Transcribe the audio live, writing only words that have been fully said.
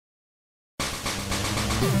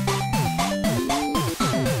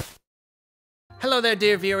Hello there,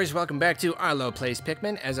 dear viewers. Welcome back to Arlo Plays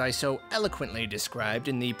Pikmin. As I so eloquently described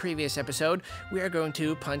in the previous episode, we are going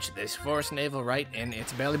to punch this forest navel right in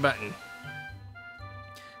its belly button.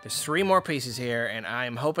 There's 3 more pieces here, and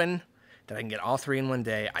I'm hoping that I can get all 3 in one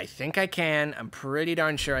day. I think I can. I'm pretty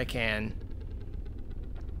darn sure I can.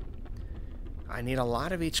 I need a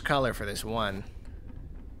lot of each color for this one.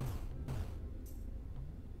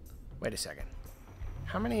 Wait a second.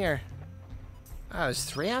 How many are... Oh, there's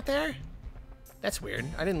 3 out there? That's weird.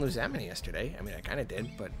 I didn't lose that many yesterday. I mean, I kind of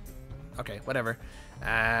did, but... Okay, whatever.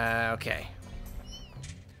 Okay.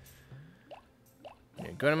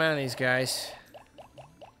 A good amount of these guys.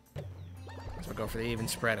 So we'll go for the even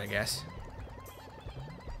spread, I guess.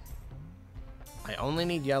 I only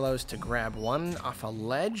need yellows to grab 1 off a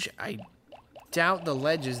ledge. I doubt the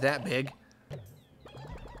ledge is that big.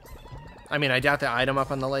 I mean, I doubt the item up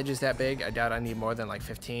on the ledge is that big. I doubt I need more than like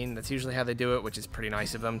 15. That's usually how they do it, which is pretty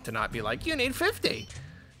nice of them to not be like, you need 50.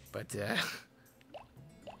 But, let's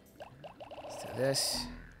do this.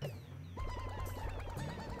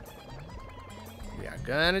 We are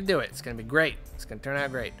gonna do it. It's gonna be great. It's gonna turn out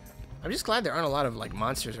great. I'm just glad there aren't a lot of like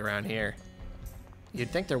monsters around here.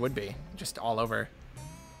 You'd think there would be, just all over.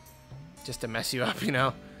 Just to mess you up, you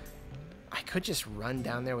know? I could just run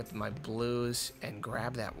down there with my blues and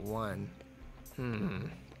grab that 1.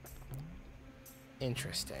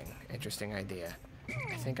 Interesting. Interesting idea.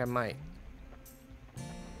 I think I might.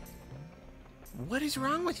 What is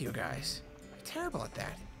wrong with you guys? You're terrible at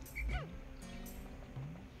that.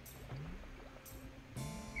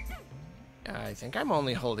 I think I'm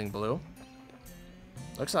only holding blue.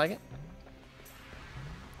 Looks like it.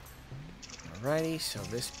 Alrighty, so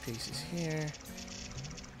this piece is here.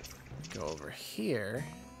 Go over here.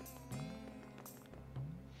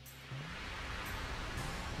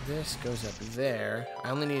 This goes up there. I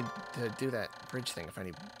only need to do that bridge thing if I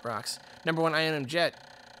need rocks. Number 1 Ionum Jet.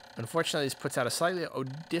 Unfortunately, this puts out a slightly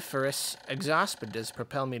odoriferous exhaust, but does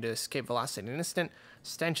propel me to escape velocity in an instant.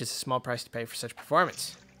 Stench is a small price to pay for such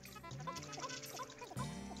performance.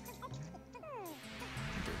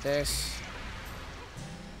 Do this.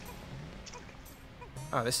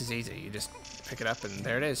 Oh, this is easy. You just pick it up and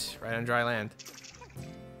there it is, right on dry land.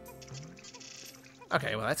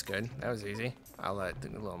 Okay, well that's good. That was easy. I'll do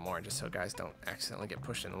a little more just so guys don't accidentally get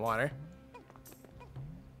pushed in the water.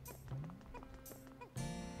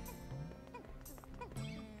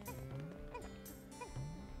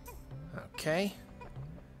 Okay.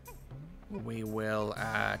 We will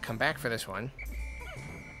come back for this one.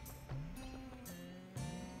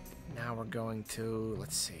 Now we're going to,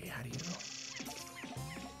 let's see, how do you...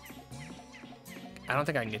 I don't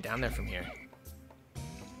think I can get down there from here. I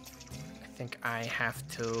think I have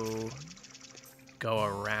to go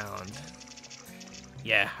around.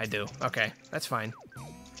 Yeah, I do. Okay, that's fine. I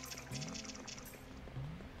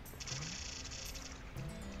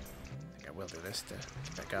think I will do this to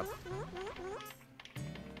back up.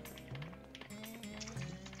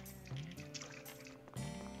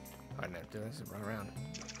 I didn't have to do this to run around.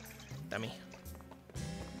 Dummy.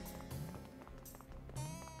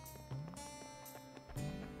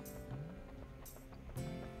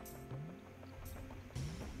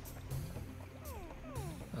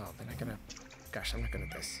 Gosh, I'm not good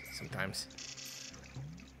at this sometimes.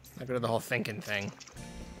 I'm not good at the whole thinking thing.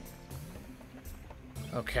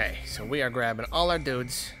 Okay, so we are grabbing all our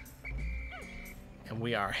dudes. And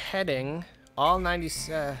we are heading all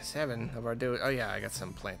 97 of our dudes. Oh yeah, I got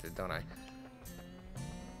some planted, don't I?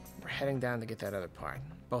 We're heading down to get that other part.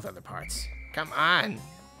 Both other parts. Come on!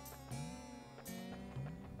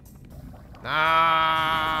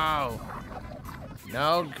 No!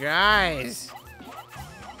 No, guys!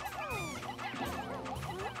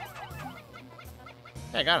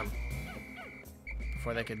 Yeah, I got him.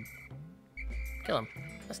 Before they could kill him.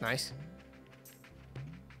 That's nice.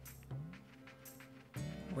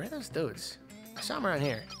 Where are those dudes? I saw them around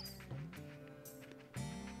here.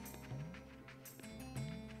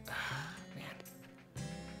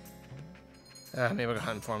 Man. Maybe we'll go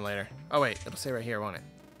hunting for them later. Oh wait, it'll say right here, won't it?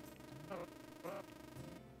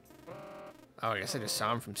 Oh, I guess I just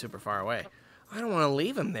saw him from super far away. I don't want to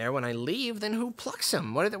leave them there. When I leave, then who plucks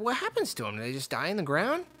them? What happens to them? Do they just die in the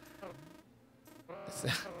ground?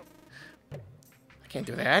 I can't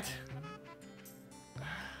do that.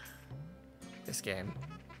 This game.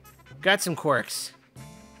 Got some quirks.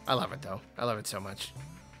 I love it, though. I love it so much.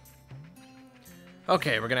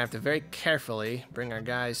 Okay, we're going to have to very carefully bring our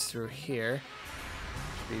guys through here.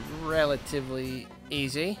 Should be relatively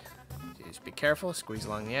easy. Just be careful. Squeeze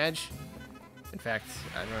along the edge. In fact,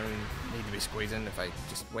 I don't even need to be squeezing if I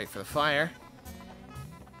just wait for the fire.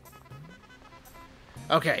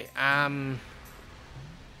 Okay, I'm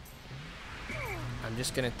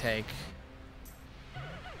just gonna take,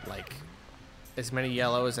 like, as many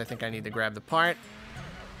yellow as I think I need to grab the part,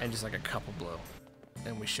 and just like a couple blue,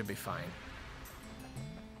 and we should be fine.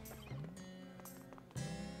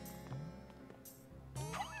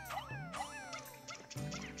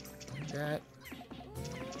 Like that.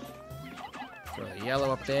 Throw the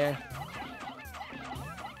yellow up there.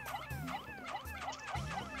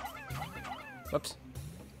 Whoops.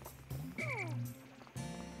 Do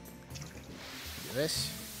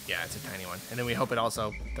this. Yeah, it's a tiny one. And then we hope it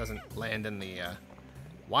also doesn't land in the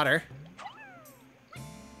water.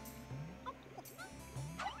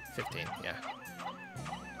 15, yeah.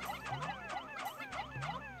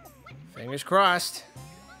 Fingers crossed.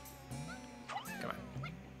 Come on.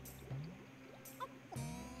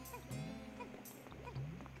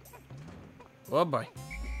 Oh boy.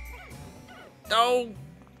 Oh!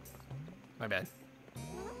 My bad.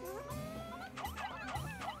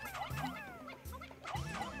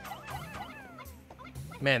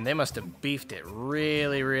 Man, they must have beefed it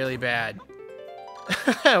really, really bad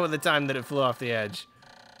with the time that it flew off the edge.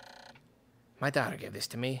 My daughter gave this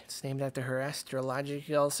to me. It's named after her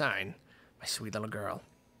astrological sign. My sweet little girl.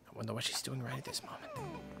 I wonder what she's doing right at this moment.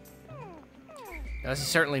 Now, this is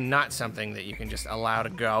certainly not something that you can just allow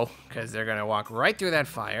to go, because they're going to walk right through that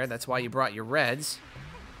fire. That's why you brought your reds.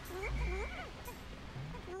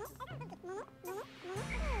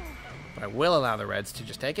 But I will allow the reds to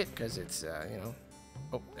just take it, because it's, you know...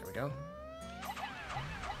 Oh, there we go.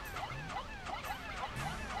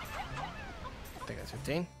 I think that's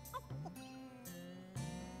 15.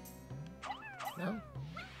 No?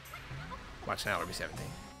 Watch now, it'll be 17.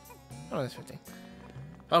 Oh, that's 15.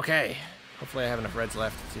 Okay. Hopefully I have enough reds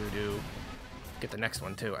left to get the next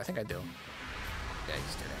one, too. I think I do. Yeah, you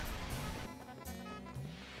just do that.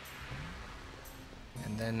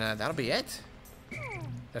 And then that'll be it.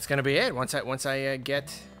 That's gonna be it. Once I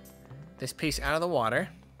get this piece out of the water.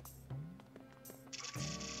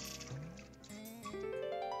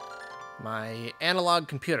 My analog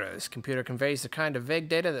computer. This computer conveys the kind of vague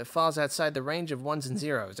data that falls outside the range of ones and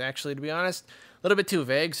zeros. Actually, to be honest, a little bit too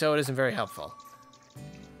vague, so it isn't very helpful.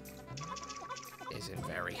 Isn't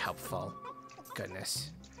very helpful.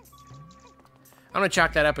 Goodness. I'm gonna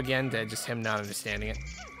chalk that up again to just him not understanding it.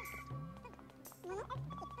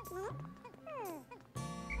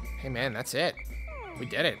 Hey man, that's it. We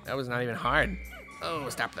did it. That was not even hard. Oh,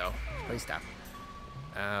 stop though. Please stop.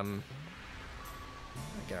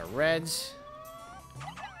 Get our reds.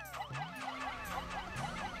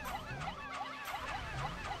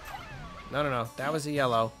 No. That was a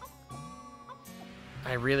yellow.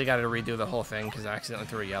 I really got to redo the whole thing because I accidentally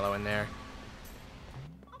threw a yellow in there.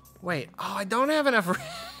 Wait. Oh, I don't have enough.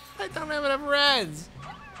 I don't have enough reds.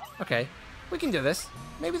 Okay, we can do this.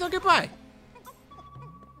 Maybe they'll get by.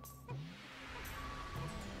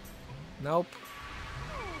 Nope.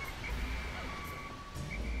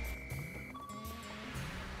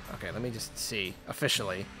 Okay, let me just see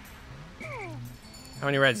officially. How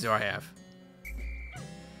many reds do I have?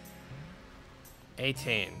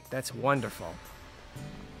 18. That's wonderful.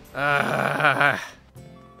 No,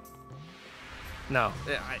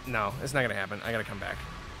 no, it's not gonna happen. I gotta come back.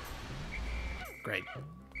 Great.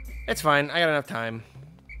 It's fine. I got enough time.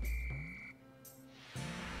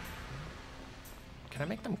 Can I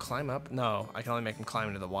make them climb up? No, I can only make them climb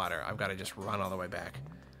into the water. I've got to just run all the way back.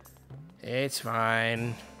 It's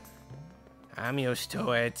fine. I'm used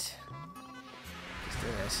to it. Let's do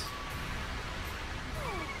this.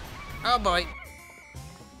 Oh boy.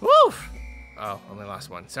 Woof! Oh, only lost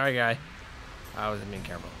one. Sorry, guy. I wasn't being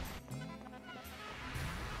careful.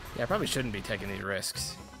 Yeah, I probably shouldn't be taking these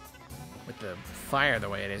risks. With the fire the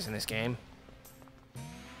way it is in this game.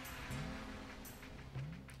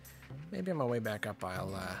 Maybe on my way back up,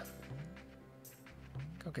 I'll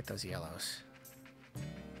go get those yellows.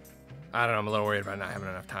 I don't know, I'm a little worried about not having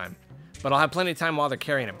enough time. But I'll have plenty of time while they're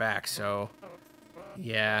carrying it back, so...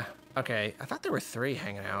 Yeah, okay. I thought there were 3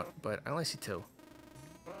 hanging out, but I only see 2.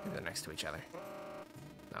 Maybe they're next to each other.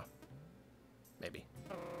 No. Maybe.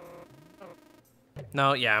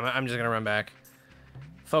 No, yeah, I'm just gonna run back.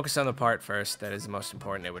 Focus on the part first, that is the most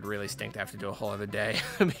important. It would really stink to have to do a whole other day,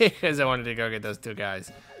 because I wanted to go get those 2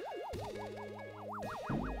 guys.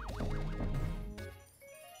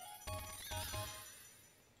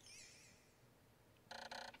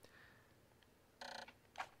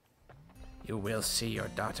 You will see your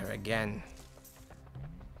daughter again,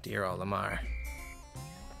 dear Olimar.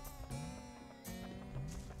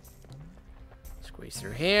 Squeeze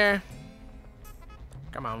through here.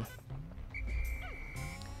 Come on.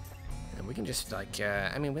 And we can just, like,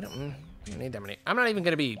 I mean, we don't... I don't need that many. I'm not even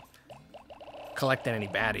going to be collecting any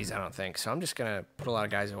baddies, I don't think. So I'm just going to put a lot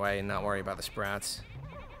of guys away and not worry about the sprouts.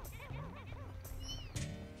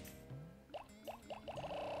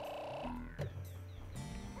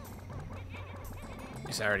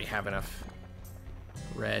 Because I already have enough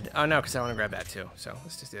red. Oh, no, because I want to grab that too. So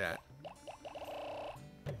let's just do that.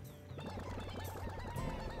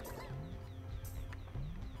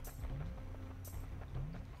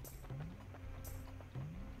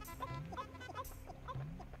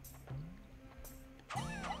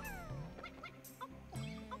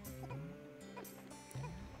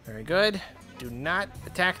 Very good. Do not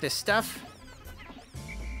attack this stuff.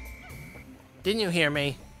 Didn't you hear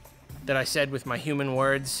me? That I said with my human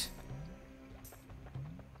words.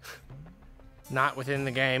 Not within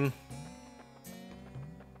the game.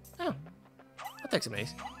 Oh. I'll take some of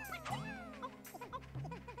these.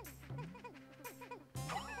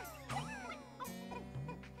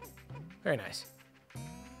 Very nice.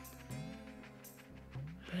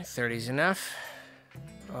 30's enough.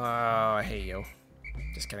 Oh, I hate you.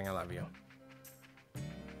 Just kidding, I love you.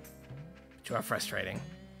 But you are frustrating.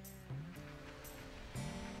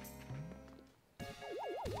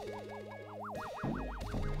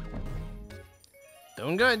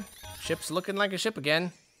 Doing good. Ship's looking like a ship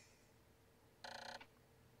again.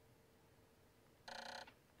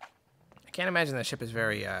 I can't imagine that ship is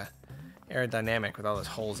very aerodynamic with all those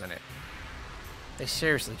holes in it. They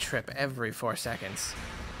seriously trip every 4 seconds.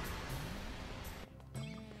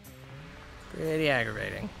 Pretty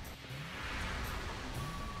aggravating.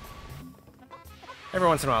 Every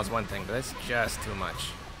once in a while is one thing, but it's just too much.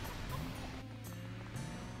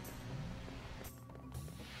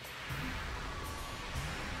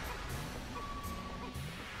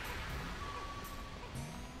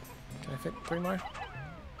 Can I fit 3 more?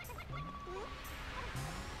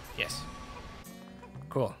 Yes.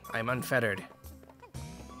 Cool. I'm unfettered.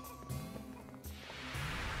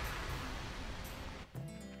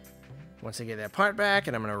 Once I get that part back,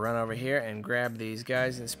 and I'm going to run over here and grab these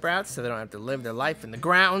guys and sprouts so they don't have to live their life in the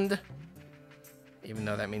ground. Even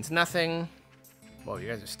though that means nothing. Whoa, you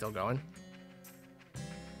guys are still going?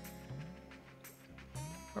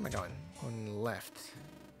 Where am I going? On left.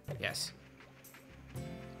 Yes.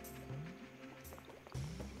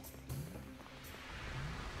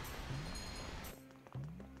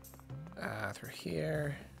 Through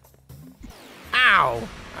here. Ow!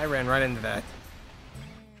 I ran right into that.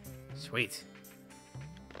 Sweet.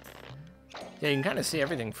 Yeah, you can kind of see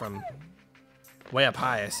everything from way up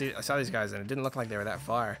high. I saw these guys and it didn't look like they were that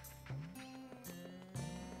far.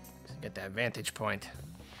 Just get that vantage point.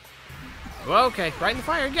 Well, okay, right in the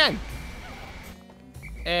fire again.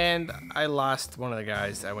 And I lost one of the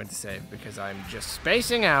guys I went to save because I'm just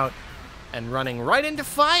spacing out and running right into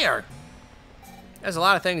fire. There's a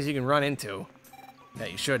lot of things you can run into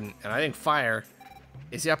that you shouldn't, and I think fire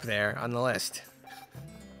is up there on the list.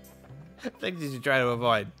 Things you should try to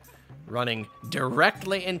avoid. Running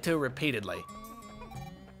directly into repeatedly.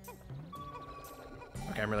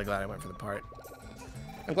 Okay, I'm really glad I went for the part.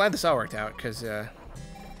 I'm glad this all worked out, because, oh,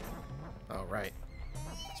 right.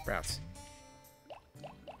 Sprouts.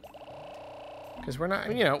 Because we're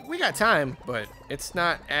not, you know, we got time, but it's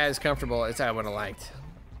not as comfortable as I would have liked.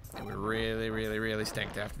 It would really, really, really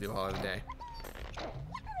stink to have to do a whole other day.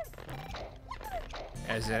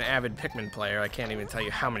 As an avid Pikmin player, I can't even tell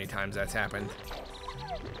you how many times that's happened.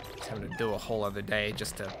 Just having to do a whole other day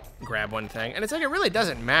just to grab one thing. And it's like, it really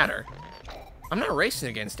doesn't matter. I'm not racing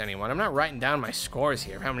against anyone. I'm not writing down my scores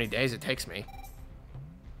here of how many days it takes me.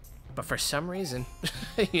 But for some reason,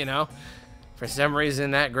 you know, for some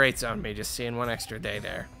reason that grates on me just seeing one extra day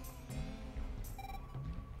there.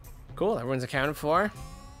 Cool, everyone's accounted for.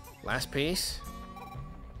 Last piece.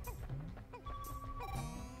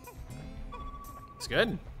 It's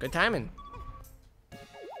good. Good timing.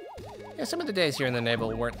 Yeah, some of the days here in the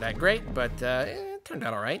naval weren't that great, but it turned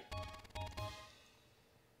out all right.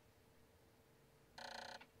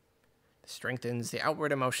 This strengthens the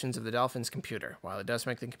outward emotions of the dolphin's computer. While it does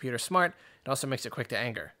make the computer smart, it also makes it quick to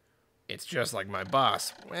anger. It's just like my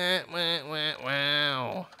boss. Wah, wah, wah,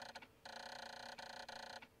 wow.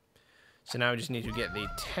 So now we just need to get the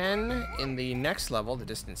 10 in the next level, the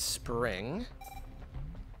distant spring.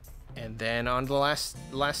 And then on to the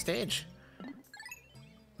last stage.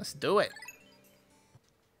 Let's do it.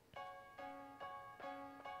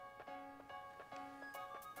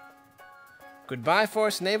 Goodbye,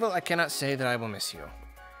 Force Naval. I cannot say that I will miss you.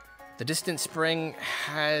 The distant spring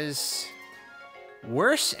has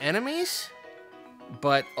worse enemies,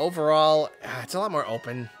 but overall, it's a lot more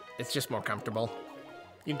open. It's just more comfortable.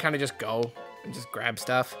 You can kind of just go and just grab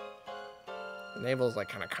stuff. The navel's like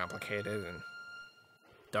kind of complicated and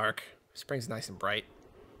dark. Spring's nice and bright.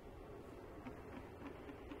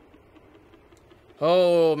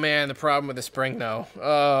 Oh man, the problem with the spring though.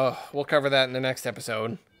 We'll cover that in the next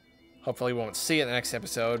episode. Hopefully we won't see it in the next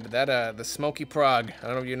episode. But that, the smoky prog, I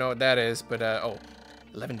don't know if you know what that is, but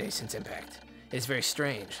 11 days since impact. It is very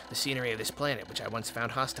strange. The scenery of this planet, which I once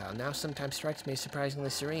found hostile, now sometimes strikes me as surprisingly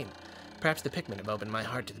serene. Perhaps the Pikmin have opened my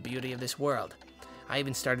heart to the beauty of this world. I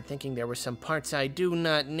even started thinking there were some parts I do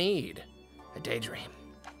not need. A daydream.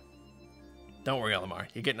 Don't worry, Elamar.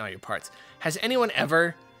 You're getting all your parts. Has anyone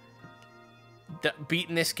ever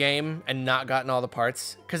beaten this game and not gotten all the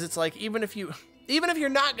parts? Because it's like, even if you're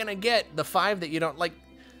not gonna get the 5 that you don't like,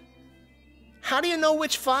 how do you know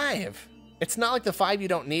which 5? It's not like the 5 you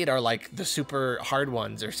don't need are like the super hard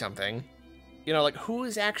ones or something. You know, like who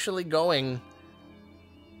is actually going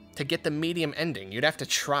to get the medium ending? You'd have to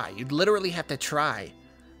try. You'd literally have to try.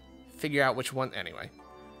 Figure out which one, anyway.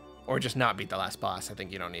 Or just not beat the last boss. I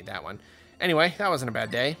think you don't need that one. Anyway, that wasn't a bad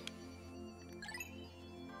day.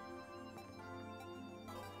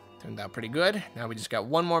 Turned out pretty good. Now we just got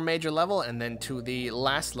one more major level and then to the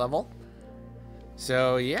last level.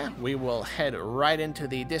 So yeah, we will head right into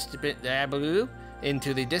the distant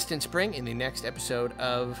spring in the next episode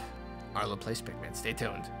of Arlo Plays Pikmin. Stay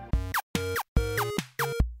tuned.